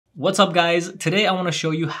What's up guys? Today I want to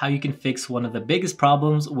show you how you can fix one of the biggest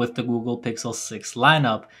problems with the Google Pixel 6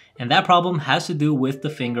 lineup, and that problem has to do with the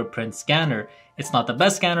fingerprint scanner. It's not the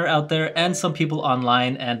best scanner out there, and some people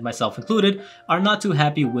online, and myself included, are not too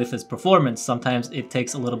happy with its performance. Sometimes it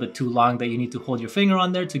takes a little bit too long that you need to hold your finger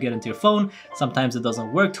on there to get into your phone. Sometimes it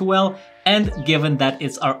doesn't work too well, and given that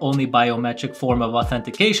it's our only biometric form of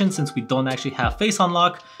authentication since we don't actually have face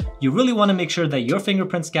unlock, you really want to make sure that your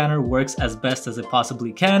fingerprint scanner works as best as it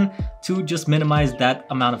possibly can to just minimize that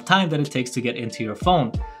amount of time that it takes to get into your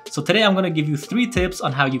phone. So today I'm going to give you 3 tips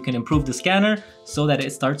on how you can improve the scanner so that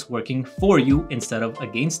it starts working for you instead of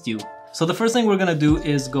against you. So the first thing we're going to do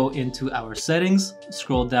is go into our settings,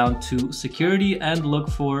 scroll down to security and look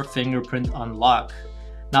for fingerprint unlock.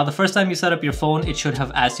 Now the first time you set up your phone, it should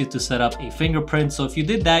have asked you to set up a fingerprint. So if you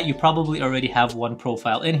did that, you probably already have one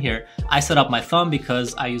profile in here. I set up my thumb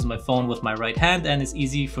because I use my phone with my right hand and it's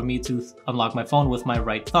easy for me to unlock my phone with my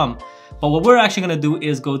right thumb. But what we're actually gonna do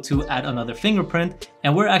is go to add another fingerprint,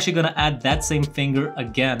 and we're actually gonna add that same finger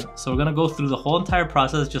again. So we're gonna go through the whole entire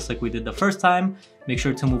process just like we did the first time. Make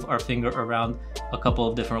sure to move our finger around a couple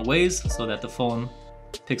of different ways so that the phone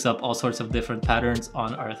picks up all sorts of different patterns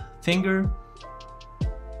on our finger.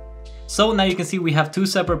 So now you can see we have 2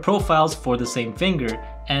 separate profiles for the same finger,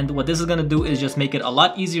 and what this is going to do is just make it a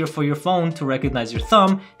lot easier for your phone to recognize your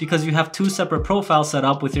thumb because you have 2 separate profiles set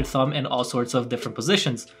up with your thumb in all sorts of different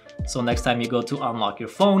positions. So next time you go to unlock your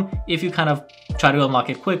phone, if you kind of try to unlock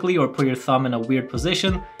it quickly or put your thumb in a weird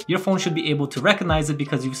position, your phone should be able to recognize it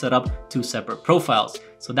because you've set up 2 separate profiles.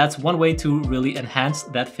 So that's one way to really enhance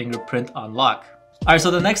that fingerprint unlock. Alright,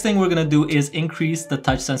 so the next thing we're going to do is increase the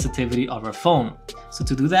touch sensitivity of our phone. So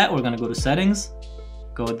to do that, we're going to go to settings,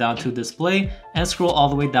 go down to display, and scroll all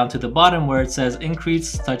the way down to the bottom where it says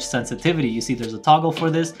increase touch sensitivity. You see there's a toggle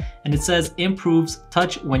for this, and it says improves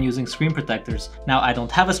touch when using screen protectors. Now I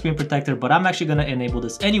don't have a screen protector, but I'm actually going to enable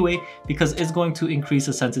this anyway because it's going to increase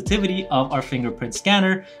the sensitivity of our fingerprint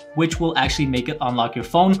scanner, which will actually make it unlock your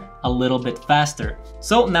phone a little bit faster.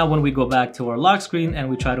 So now when we go back to our lock screen and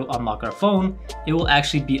we try to unlock our phone, it will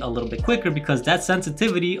actually be a little bit quicker because that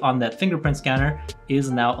sensitivity on that fingerprint scanner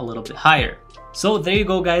is now a little bit higher. So there you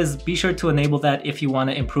go guys, be sure to enable that if you want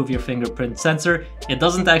to improve your fingerprint sensor. It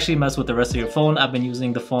doesn't actually mess with the rest of your phone. I've been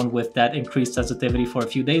using the phone with that increased sensitivity for a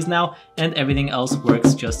few days now, and everything else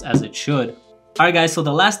works just as it should. Alright guys, so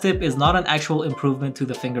the last tip is not an actual improvement to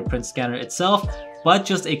the fingerprint scanner itself, but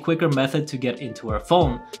just a quicker method to get into our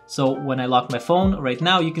phone. So when I lock my phone, right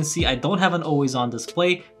now you can see I don't have an always on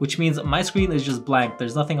display, which means my screen is just blank.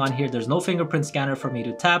 There's nothing on here, there's no fingerprint scanner for me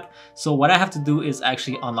to tap. So what I have to do is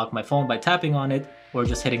actually unlock my phone by tapping on it or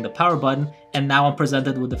just hitting the power button, and now I'm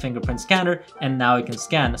presented with the fingerprint scanner and now I can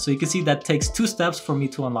scan. So you can see that takes 2 steps for me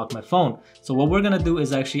to unlock my phone. So what we're gonna do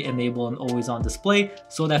is actually enable an always on display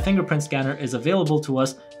so that fingerprint scanner is available to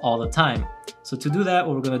us all the time. So to do that,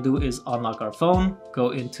 what we're gonna do is unlock our phone,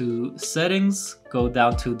 go into settings, go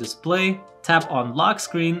down to display, tap on lock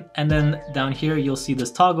screen, and then down here you'll see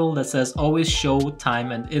this toggle that says always show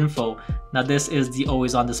time and info. Now this is the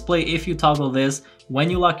always on display. If you toggle this, when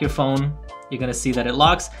you lock your phone, you're gonna see that it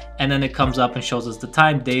locks and then it comes up and shows us the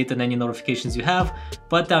time, date, and any notifications you have.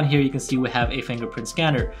 But down here you can see we have a fingerprint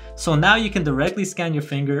scanner. So now you can directly scan your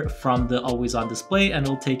finger from the always on display and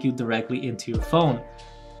it'll take you directly into your phone.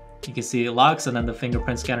 You can see it locks and then the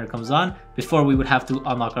fingerprint scanner comes on. Before we would have to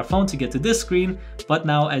unlock our phone to get to this screen, but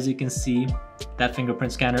now as you can see, that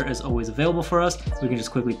fingerprint scanner is always available for us. We can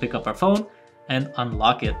just quickly pick up our phone and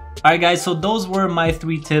unlock it. Alright guys, so those were my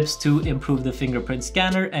 3 tips to improve the fingerprint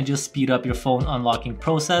scanner and just speed up your phone unlocking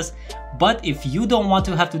process. But if you don't want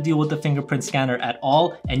to have to deal with the fingerprint scanner at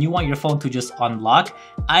all and you want your phone to just unlock,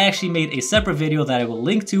 I actually made a separate video that I will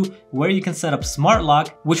link to where you can set up smart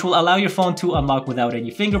lock, which will allow your phone to unlock without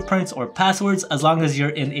any fingerprints or passwords as long as you're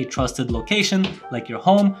in a trusted location like your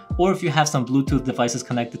home, or if you have some Bluetooth devices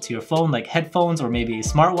connected to your phone like headphones or maybe a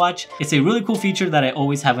smartwatch. It's a really cool feature that I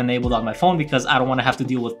always have enabled on my phone because I don't want to have to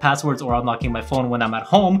deal with passwords or unlocking my phone when I'm at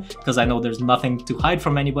home because I know there's nothing to hide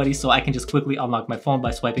from anybody, so I can just quickly unlock my phone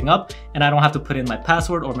by swiping up and I don't have to put in my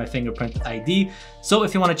password or my fingerprint ID. So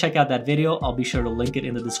if you want to check out that video, I'll be sure to link it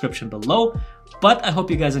in the description below. But I hope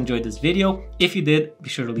you guys enjoyed this video. If you did, be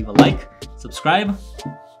sure to leave a like, subscribe,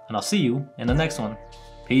 and I'll see you in the next one.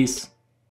 Peace.